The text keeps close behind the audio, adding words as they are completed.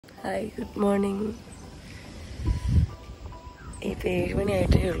Hi, good morning. ഇപ്പോൾ 7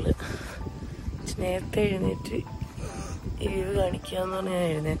 മണിയായിട്ടേ ഉള്ളു. നേരത്തെ എഴുന്നേറ്റ് ഈ വ്യൂ കാണിക്കാമെന്ന് പറഞ്ഞാൽ ഞാൻ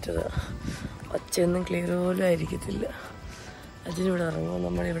എഴുന്നേറ്റതാ. ഒച്ചയൊന്നും ക്ലിയർ പോലും ആയിരിക്കത്തില്ല. അച്ഛനിവിടെ ഇറങ്ങുമ്പോൾ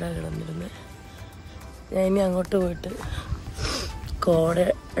നമ്മളിവിടെ കിടന്നിരുന്നത്. ഞാൻ ഇനി അങ്ങോട്ട് പോയിട്ട്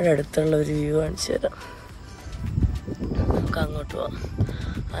കോടയുടെ അടുത്തുള്ള ഒരു വ്യൂ കാണിച്ചു തരാം. നമുക്ക് അങ്ങോട്ട് പോവാം,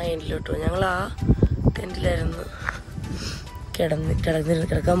 ആ എൻഡിലോട്ട് പോവാം. ഞങ്ങൾ ആ ടെൻറ്റിലായിരുന്നു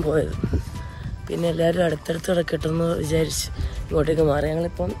കിടക്കാൻ പോയത്. പിന്നെ എല്ലാവരും അടുത്തടുത്ത് കിടക്കട്ടെന്ന് വിചാരിച്ച് ഇങ്ങോട്ടേക്ക് മാറി.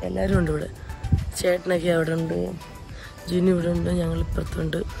 ഞങ്ങളിപ്പം എല്ലാവരും ഉണ്ട് ഇവിടെ. ചേട്ടനൊക്കെ അവിടെ ഉണ്ട്, ജിനി ഇവിടെ ഉണ്ട്,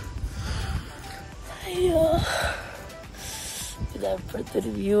 ഞങ്ങളിപ്പുറത്തുണ്ട്. അയ്യോ, ഇതപ്പോഴത്തെ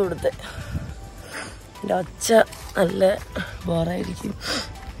ഒരു വ്യൂ കൊടുത്തേ. എൻ്റെ ഒച്ച നല്ല ബോറായിരിക്കും.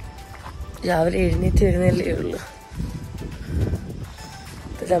 രാവിലെ എഴുന്നേറ്റേ ഉള്ളൂ.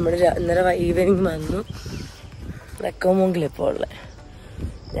 നമ്മൾ ഇന്നലെ ഈവനിങ് വന്നു. എക്കോമോങ്കിലിപ്പോൾ ഉള്ളത്.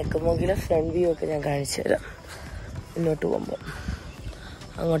 എക്കോമോങ്കിലെ ഫ്രണ്ട് വ്യൂ ഒക്കെ ഞാൻ കാണിച്ചു തരാം. മുന്നോട്ട് പോകുമ്പോൾ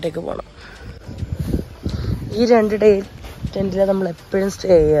അങ്ങോട്ടേക്ക് പോകണം. ഈ 2 ഡേ ടെൻറ്റിലാണ് നമ്മൾ എപ്പോഴും സ്റ്റേ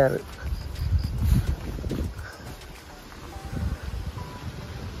ചെയ്യാറ്.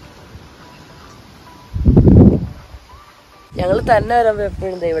 ഞങ്ങൾ തന്നെ വരുമ്പോൾ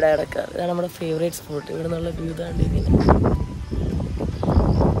എപ്പോഴും ഇവിടെ കിടക്കാറ്. ഇതാണ് നമ്മുടെ ഫേവറേറ്റ് സ്പോട്ട്. ഇവിടെ നിന്നുള്ള വ്യൂ താണ്ടി ഇങ്ങനെ.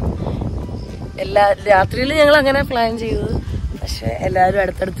 രാത്രിയിൽ ഞങ്ങൾ അങ്ങനെ പ്ലാൻ ചെയ്തത്. പക്ഷെ എല്ലാവരും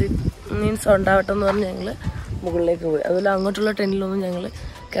അടുത്തടുത്ത് മീൻസ് ഉണ്ടാവട്ടെ എന്ന് പറഞ്ഞ് ഞങ്ങൾ മുകളിലേക്ക് പോയി. അതുപോലെ അങ്ങോട്ടുള്ള ടെൻറ്റിലൊന്നും ഞങ്ങൾ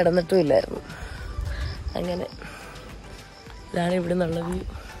കിടന്നിട്ടും ഇല്ലായിരുന്നു. അങ്ങനെ ഇതാണ് ഇവിടെ നിന്നുള്ള വ്യൂ.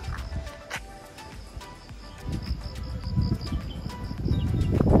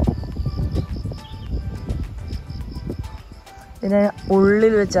 പിന്നെ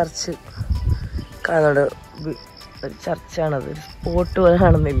ഉള്ളിലൊരു ചർച്ച് കാണുന്നുണ്ട്. ഒരു ചർച്ചാണത്, ഒരു സ്പോട്ട് പോലെ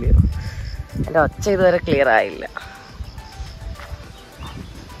കാണുന്നില്ലയോ? എൻ്റെ ഒച്ച ഇതുവരെ ക്ലിയർ ആയില്ല.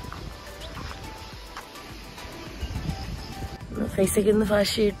 ഫേസൊക്കെ ഒന്ന്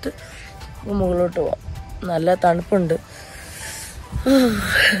വാഷ് ചെയ്തിട്ട് മുകളിലോട്ട് പോവാം. നല്ല തണുപ്പുണ്ട്.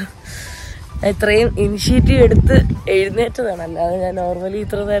 ഇത്രയും ഇനിഷ്യേറ്റീവ് എടുത്ത് എഴുന്നേറ്റതാണ്, അല്ലാതെ ഞാൻ നോർമലി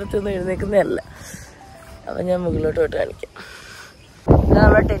ഇത്ര നേരത്തൊന്നും എഴുന്നേക്കുന്നതല്ല. അപ്പം ഞാൻ മുകളിലോട്ട് പോയിട്ട് കാണിക്കാം. ഇതാണ്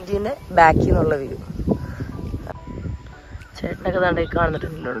നമ്മുടെ ടെൻറ്റിൻ്റെ ബാക്കിൽ നിന്നുള്ള വ്യൂ. ചേട്ടനൊക്കെ നടയിൽ കാണുന്ന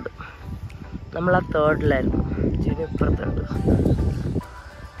ടെൻറ്റിലുണ്ട്. നമ്മൾ ആ 3rd ജിനി ഇപ്പുറത്തുണ്ട്.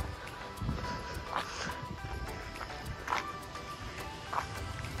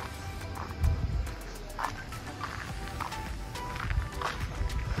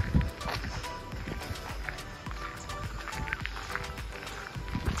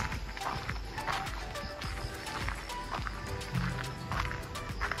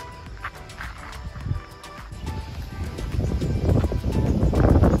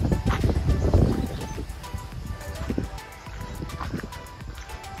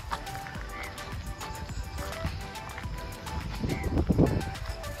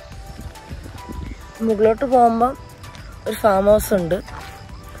 മുകളിലോട്ട് പോകുമ്പം ഒരു ഫാം ഹൗസ് ഉണ്ട്,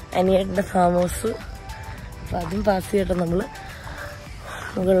 അനിയേട്ടൻ്റെ ഫാം ഹൗസ്. അപ്പം അതും പാസ് ചെയ്തിട്ട് നമ്മൾ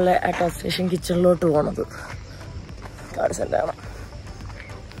മുകളിലെ ആ ടോപ്പ് സ്റ്റേഷൻ കിച്ചണിലോട്ട് പോകണത് കാണിച്ചിട്ടാണ്.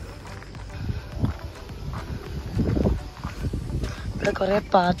 ഇവിടെ കുറേ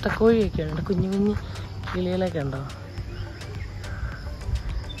പാത്തക്കോഴിയൊക്കെ ഉണ്ട്, കുഞ്ഞു കുഞ്ഞു കിളികളൊക്കെ ഉണ്ടോ.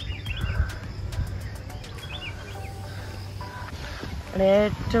 ഇവിടെ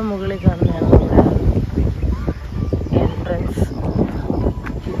ഏറ്റവും മുകളിൽ കാണുന്നതാണ് നമ്മുടെ എൻട്രൻസ്,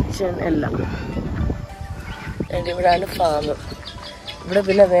 കിച്ചൺ എല്ലാം. ഇവിടെയാണ് ഫാം. ഇവിടെ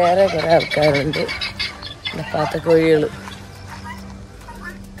പിന്നെ വേറെ കുറേ ആൾക്കാരുണ്ട്, പിന്നെ പാത്തക്കോഴികൾ.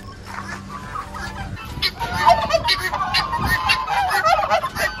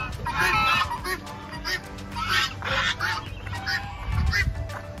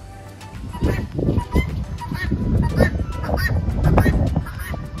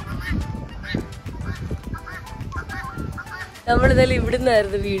 നമ്മളിന്നലെ ഇവിടെ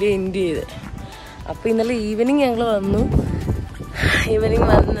നിന്നായിരുന്നു വീഡിയോ എൻഡ് ചെയ്ത്. അപ്പോൾ ഇന്നലെ ഈവനിങ് ഞങ്ങൾ വന്നു. ഈവനിങ്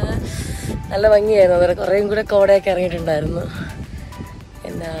വന്ന് നല്ല ഭംഗിയായിരുന്നു. അതുപോലെ കുറേയും കൂടെ കോടയൊക്കെ ഇറങ്ങിയിട്ടുണ്ടായിരുന്നു.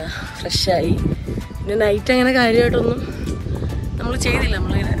 എന്നാ ഫ്രഷായി. പിന്നെ നൈറ്റ് അങ്ങനെ കാര്യമായിട്ടൊന്നും നമ്മൾ ചെയ്തില്ല.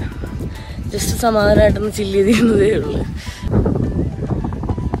 നമ്മളിങ്ങനെ ജസ്റ്റ് സമാധാനമായിട്ടൊന്ന് ചില്ല് ചെയ്തിരുന്നതേ ഉള്ളൂ.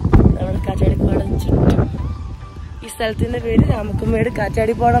 നമ്മൾ കാറ്റാടിപ്പാടം ചുറ്റും. ഈ സ്ഥലത്തിൻ്റെ പേര് രാമക്കുമ്മേട്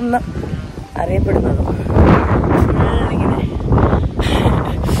കാറ്റാടിപ്പാടം എന്നാണ് അറിയപ്പെടുന്നത്.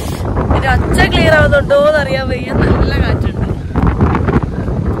 ഒച്ച ക്ലിയർ ആവുന്നുണ്ടോ എന്ന് അറിയാൻ വയ്യ. നല്ല കാറ്റുണ്ട്.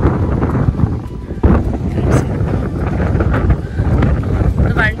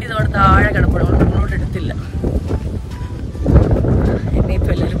 വണ്ടി ഇതോടെ താഴെ കിടപ്പുണ്ട്, മുന്നോട്ട് എടുത്തില്ല. എന്നെ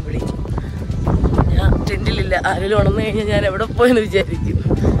ഇപ്പം എല്ലാവരും വിളിക്കും. ഞാൻ ടെൻറ്റിലില്ല. ആരെങ്കിലും ഉണർന്നു കഴിഞ്ഞാൽ ഞാൻ എവിടെ പോയെന്ന് വിചാരിക്കും.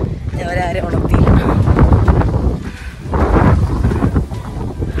 ഞാൻ അവരാരും ഉണർത്തിയില്ല.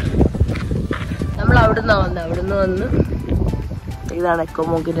 നമ്മൾ അവിടുന്ന് വന്ന് ഇതാണ്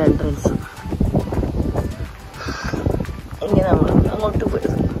എക്കോമോങ്കിന്റെ എൻട്രൻസ്. ഇങ്ങനെ നമ്മൾ അങ്ങോട്ട്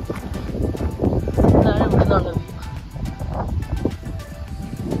പോയത്. ഇതാണ് ഇവിടെ നിന്നുള്ള വ്യൂ.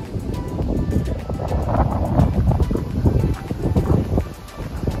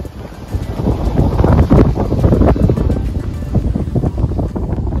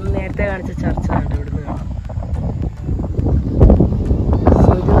 നേരത്തെ കാണിച്ച ചർച്ച കണ്ട് ഇവിടുന്ന് കാണാം.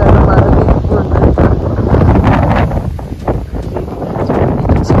 സൂര്യൻ നല്ല മറവിരിപ്പുണ്ട്.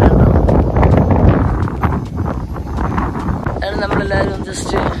 നമ്മളെല്ലാവരും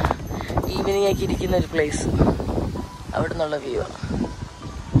ജസ്റ്റ് ഈവനിങ് ആക്കി ഇരിക്കുന്ന ഒരു പ്ലേസ്. അവിടെ നിന്നുള്ള വ്യൂ ആണ്.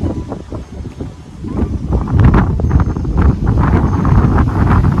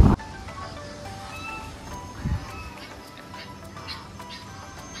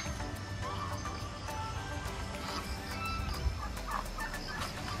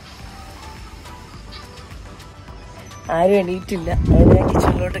 ആരും എണീറ്റില്ല. അവിടെ ഞാൻ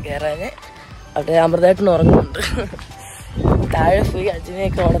കിച്ചണിലോട്ട് കയറാന്. അവിടെ അമൃതമായിട്ട് ഉറങ്ങുന്നുണ്ട്. താഴെ പോയി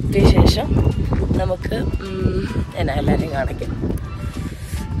അജിനെയൊക്കെ ഉണർത്തിയ ശേഷം നമുക്ക് എന്നാ എല്ലാവരെയും കാണിക്കാം.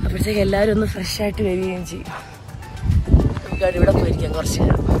 അപ്പോഴത്തേക്ക് എല്ലാവരും ഒന്ന് ഫ്രഷായിട്ട് വരികയും ചെയ്യും. നമുക്ക് ഇവിടെ പോയിരിക്കാം കുറച്ച്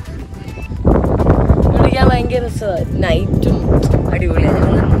നേരം. വിളിക്കാൻ ഭയങ്കര രസമാണ്. നൈറ്റും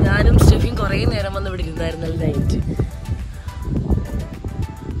അടിപൊളിയാണ്. ഞാനും സ്റ്റെഫിയും കുറേ നേരം വന്ന് ഇവിടെ ഇരുന്നായിരുന്നല്ലോ നൈറ്റ്.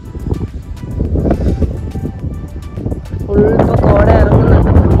 ഫുള്ളിപ്പോൾ കോട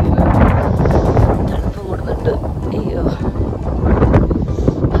ഇറങ്ങുന്നുണ്ട്. തണുപ്പ് കൊടുത്തിട്ട് അയ്യോ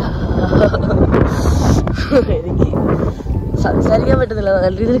എനിക്ക് സംസാരിക്കാൻ പറ്റുന്നില്ല.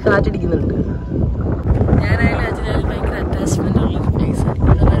 നല്ല രീതിയിൽ കാറ്റടിക്കുന്നുണ്ട്. ഞാനായാലും അജിനായാലും ഭയങ്കര അറ്റാച്ച്മെന്റ് ഉള്ളൊരു പ്ലേസ്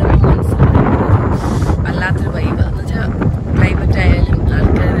ആയിരിക്കും. വല്ലാത്തൊരു വൈബ് എന്ന് വെച്ചാൽ ക്ലൈമറ്റ് ആയാലും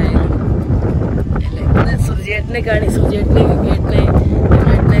ആൾക്കാരായാലും അല്ലേ. ഇന്ന് സുർജേട്ടനെ കാണിക്കാൻ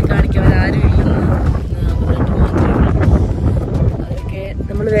അവരാരും ഇല്ലെന്ന് പറഞ്ഞിട്ട് മാത്രമേ ഉള്ളൂ. അതൊക്കെ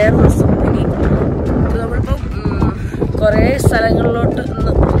നമ്മൾ വേറെ ദിവസം ഇനി നമ്മളിപ്പം കുറേ സ്ഥലങ്ങളിലോട്ട്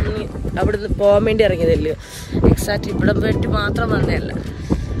അവിടുന്ന് പോകാൻ വേണ്ടി ഇറങ്ങിയതല്ലോ. എക്സാക്ട് ഇവിടെ പറ്റി മാത്രം വന്നതല്ല.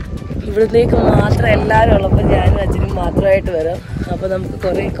 ഇവിടുന്നേക്ക് മാത്രം എല്ലാവരും ഉള്ളപ്പോൾ ഞാനും അച്ഛനും മാത്രമായിട്ട് വരാം. അപ്പോൾ നമുക്ക്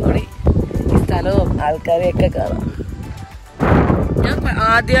കുറേ കൂടി ഈ സ്ഥലവും ആൾക്കാരെയൊക്കെ കാണാം. ഞാൻ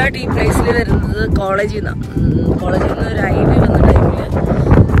ആദ്യമായിട്ട് ഈ പ്ലേസിൽ വരുന്നത് കോളേജിൽ നിന്നാണ്. കോളേജിൽ നിന്ന് ഒരു ഹൈവേ വന്ന ടൈമിൽ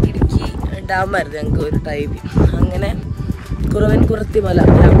ഇടുക്കി ഡാമായിരുന്നു ഞങ്ങൾക്ക് ഒരു ടൈം. അങ്ങനെ കുറത്തി മല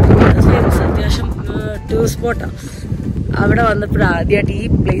ഫേമസ്, അത്യാവശ്യം ടൂറിസ്റ്റ് സ്പോട്ടാണ്. അവിടെ വന്നപ്പോഴാണ് ആദ്യമായിട്ട് ഈ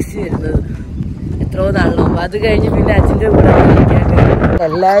പ്ലേസിൽ വരുന്നത്. എത്രയോ നാളോ. അത് കഴിഞ്ഞ് പിന്നെ അച്ഛൻ്റെ കൂടെ വിളിക്കാണ്ട്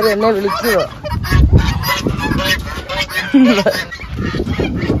എല്ലാവരും എന്നെ വിളിക്കുമോ.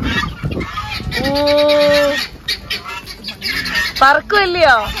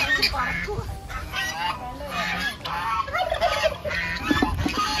 പറക്കുമല്ലയോ?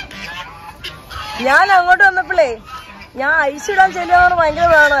 ഞാൻ അങ്ങോട്ട് വന്നപ്പോഴേ ഞാൻ ഐസിടാൻ ചെല്ലുവാന്ന് ഭയങ്കര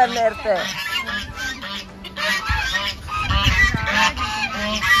വേണമായിരുന്നു നേരത്തെ.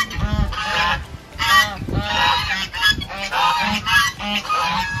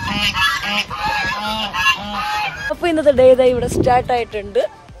 അപ്പൊ ഇന്നത്തെ ഡേ ഇതായി ഇവിടെ സ്റ്റാർട്ട് ആയിട്ടുണ്ട്.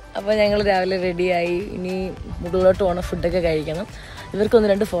 അപ്പോൾ ഞങ്ങൾ രാവിലെ റെഡിയായി. ഇനി മുകളിലോട്ട് പോകണം, ഫുഡൊക്കെ കഴിക്കണം. ഇവർക്കൊന്ന്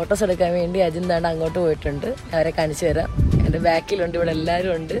 2 ഫോട്ടോസ് എടുക്കാൻ വേണ്ടി അജിന്താണ്ട് അങ്ങോട്ട് പോയിട്ടുണ്ട്. അവരെ കാണിച്ചു തരാം. എൻ്റെ ബാക്കിലുണ്ട്, ഇവിടെ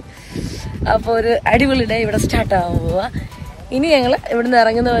എല്ലാവരും ഉണ്ട്. അപ്പോൾ ഒരു അടിപൊളി ഡേ ഇവിടെ സ്റ്റാർട്ട് ആവാൻ പോവാ. ഇനി ഞങ്ങൾ ഇവിടുന്ന്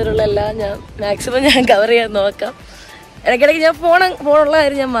ഇറങ്ങുന്നവരുള്ള എല്ലാം ഞാൻ മാക്സിമം കവർ ചെയ്യാൻ നോക്കാം. ഇടയ്ക്കിടയ്ക്ക് ഞാൻ ഫോണുള്ള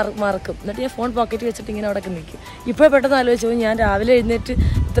കാര്യം ഞാൻ മറക്കും. എന്നിട്ട് ഞാൻ ഫോൺ പോക്കറ്റ് വെച്ചിട്ട് ഇങ്ങനെ അവിടെ നിൽക്കും. ഇപ്പോൾ പെട്ടെന്ന് ആലോചിച്ചു, ഞാൻ രാവിലെ എഴുന്നേറ്റ്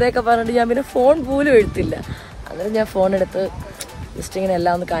ഇത്രയൊക്കെ പറഞ്ഞിട്ട് ഞാൻ പിന്നെ ഫോൺ പോലും എഴുത്തില്ല. അന്നേരം ഞാൻ ഫോൺ എടുത്ത് ജസ്റ്റ് ഇങ്ങനെ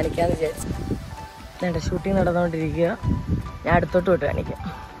എല്ലാം ഒന്ന് കാണിക്കാമെന്ന് വിചാരിച്ചു. എൻ്റെ ഷൂട്ടിങ് നടന്നുകൊണ്ടിരിക്കുക. ഞാൻ അടുത്തോട്ട് പോയിട്ട് കാണിക്കാം.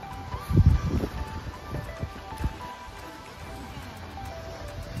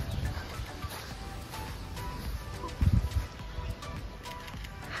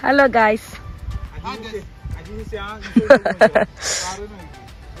 Hello guys.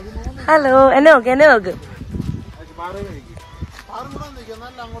 ഹലോ. എന്നെ നോക്ക്.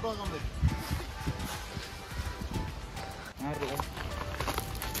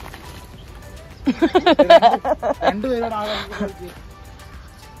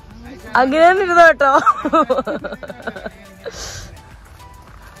 അങ്ങനെ ഇരുന്നോ കേട്ടോ.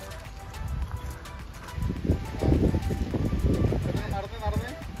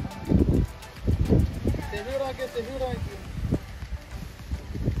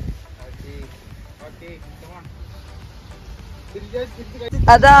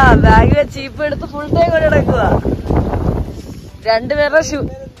 അതാ ബാഗ് വെച്ച് ചീപ്പ് എടുത്ത് ഫുൾ ടൈം കൊണ്ട് നടക്കുക. 2 പേരുടെ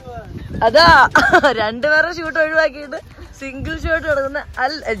ഷൂട്ട് ഒഴിവാക്കിയിട്ട് സിംഗിൾ ഷോട്ട് തുടങ്ങുന്ന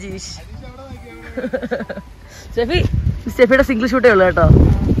അൽ അജീഷ്. സ്റ്റെഫിയുടെ സിംഗിൾ ഷൂട്ടേ ഉള്ളു കേട്ടോ.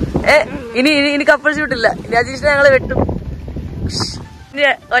 ഇനി കപ്പിൾ ഷൂട്ടില്ല. ഇനി അജീഷിനെ ഞങ്ങള് വെട്ടും.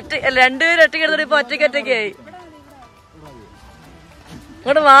 രണ്ടുപേരും ഒറ്റയ്ക്ക് എടുത്തിട്ട് ഇപ്പൊ ഒറ്റയ്ക്കായി.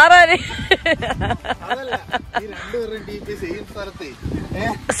 ഇങ്ങോട്ട് മാറാന്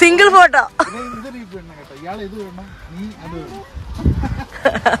സിംഗിൾ ഫോട്ടോ.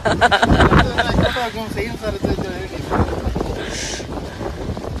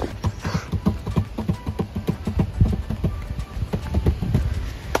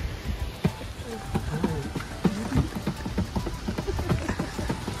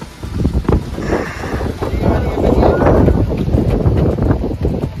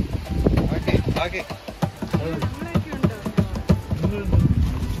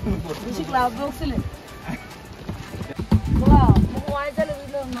 ക്ലാബ് ബോക്സില്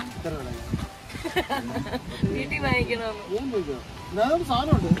വീട്ടിൽ വാങ്ങിക്കണോ?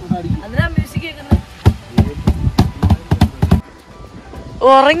 അതിനാ മ്യൂസിക് കേൾക്കുന്നത്.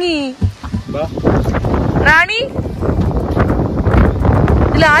 ഉറങ്ങി റാണി.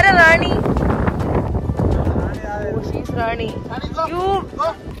 ഇതിലാരാ റാണി? റാണി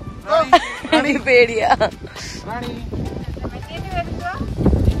പേടിയാ.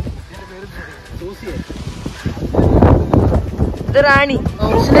 ഇത് റാണി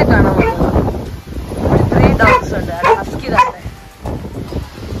മനുഷ്യനെ കാണാൻ ഇത്രയും ഡോഗ്സ് ഉണ്ട്. ഹസ്കി തന്നെ.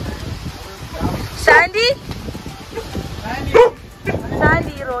 Sandy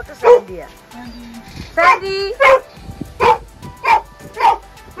Sandy rote സാൻഡിയാ. സാൻഡി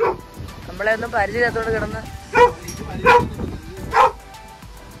നമ്മളെ ഒന്നും പരിചയത്തോട് കിടന്ന്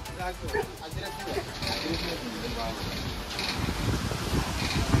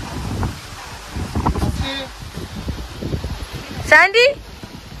സാൻഡി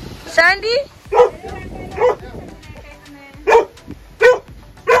സാൻഡി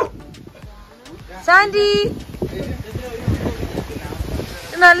സാൻഡി.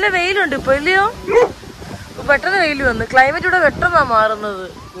 നല്ല വെയിലുണ്ട് ഇപ്പൊ ഇല്ലയോ? പെട്ടെന്ന് വെയിൽ വന്നു. ക്ലൈമറ്റ് ഇവിടെ പെട്ടെന്നാ മാറുന്നത്.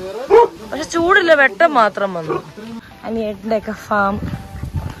 പക്ഷെ ചൂടില്ല, വെട്ടം മാത്രം വന്നു. അനിയേട്ടൻ്റെ ഒക്കെ ഫാം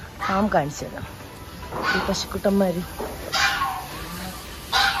കാണിച്ചു തരാം. ഈ പശുക്കുട്ടന്മാര്.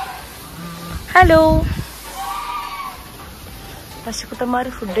 ഹലോ. പശുക്കുട്ടന്മാര്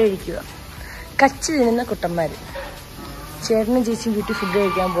ഫുഡ് കഴിക്കുക. കച്ച് തിന്നുന്ന കുട്ടന്മാര്. ചേട്ടനും ചേച്ചിയും വീട്ടിൽ ഫുഡ്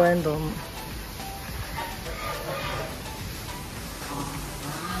കഴിക്കാൻ പോയെന്ന് തോന്നുന്നു.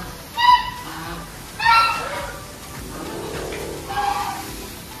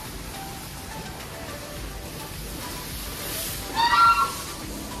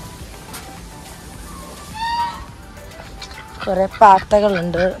 കുറെ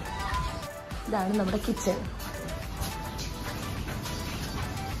പാത്തകളുണ്ട്. ഇതാണ് നമ്മുടെ കിച്ചൺ.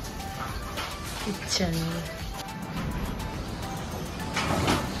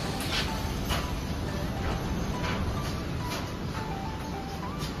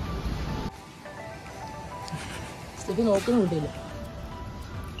 നോക്കുന്നില്ല.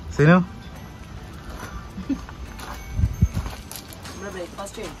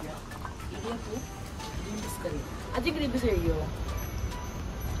 ബ്രേക്ക്ഫാസ്റ്റ് കഴിക്കുക. അത് ഗ്രീൻ പീസ് കഴിക്കുമോ?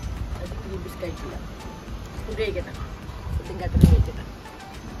 അത് ഗ്രീൻ പീസ് കഴിക്കില്ല. ഫുഡ് കഴിക്കട്ടെ. ഫുഡും കട്ടനും കഴിക്കട്ടെ.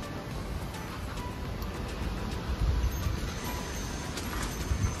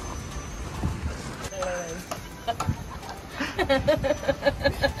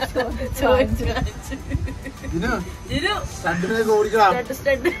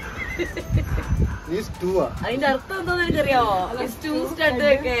 അതിന്റെ അർത്ഥം എന്താന്ന് എനിക്കറിയാമോ?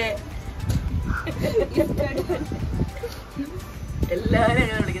 ഒക്കെ എല്ലാവരും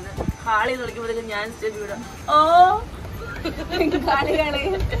എങ്ങനെ വിളിക്കുന്നത്? ഹാളി വിളിക്കുമ്പോഴേക്കും ഞാൻ സ്റ്റെപ്പ് വിടാം. ഓ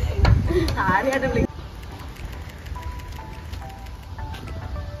ഹാളിയായിട്ട് വിളിക്കും.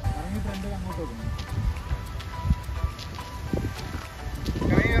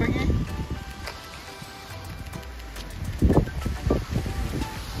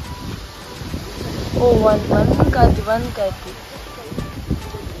 ഓ വൺ കാറ്റ്.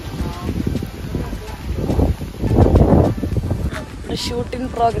 ഷൂട്ട് ഇൻ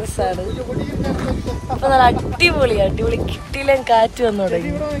പ്രോഗ്രസ് ആണ്. അപ്പൊ നല്ല അടിപൊളി കിട്ടിയിലും കാറ്റ് വന്നു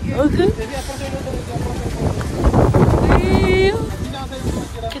തുടങ്ങി. നോക്ക്,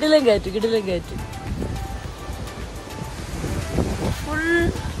 കിടിലം കാറ്റ് ഫുൾ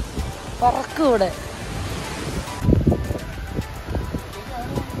പറക്കും ഇവിടെ.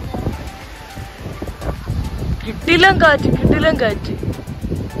 കിടിലം കാറ്റ്.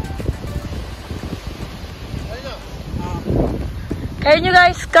 കഴിഞ്ഞു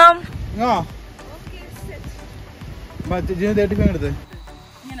ഗൈസ്, കം.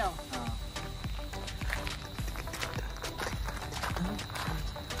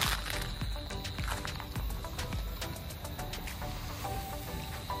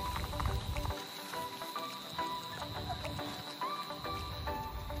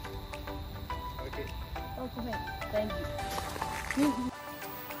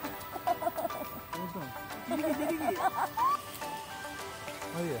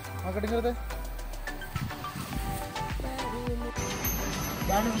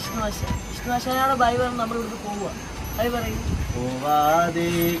 ഇതാണ് വിഷ്ണുവാശ. വിഷ്ണുവാശനോട് ബൈ പറഞ്ഞ് നമ്മൾ ഇവിടുന്ന് പോവുക. ബൈ പറയും.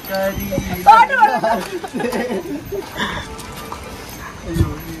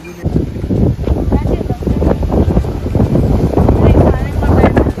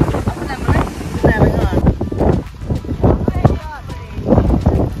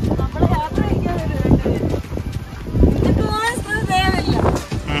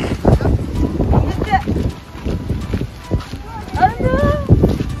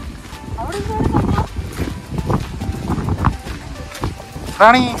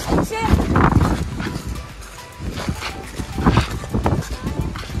 റാണി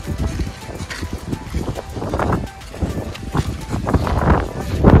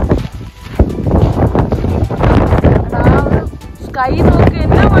സ്കൈ നോക്ക്,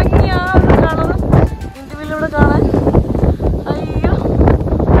 എന്നാ ഭംഗിയാ കാണുന്നത് ഇന്ത്യയിലൂടെ കാണാൻ. അയ്യോ,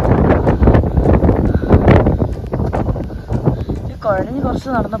 കുഴഞ്ഞ് കുറച്ച്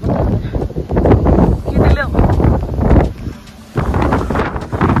നടന്നപ്പോൾ തന്നെ